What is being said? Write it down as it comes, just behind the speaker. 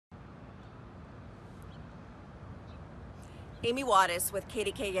Amy Wadas with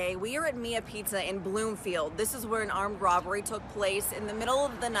KDKA. We are at Mia Pizza in Bloomfield. This is where an armed robbery took place in the middle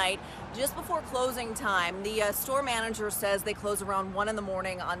of the night, just before closing time. The store manager says they close around 1 in the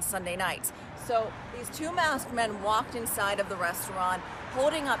morning on Sunday nights. So these two masked men walked inside of the restaurant,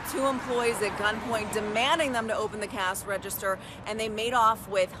 holding up two employees at gunpoint, demanding them to open the cash register, and they made off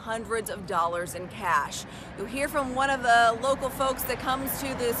with hundreds of dollars in cash. You'll hear from one of the local folks that comes to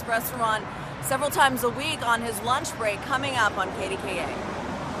this restaurant several times a week on his lunch break, coming up on KDKA.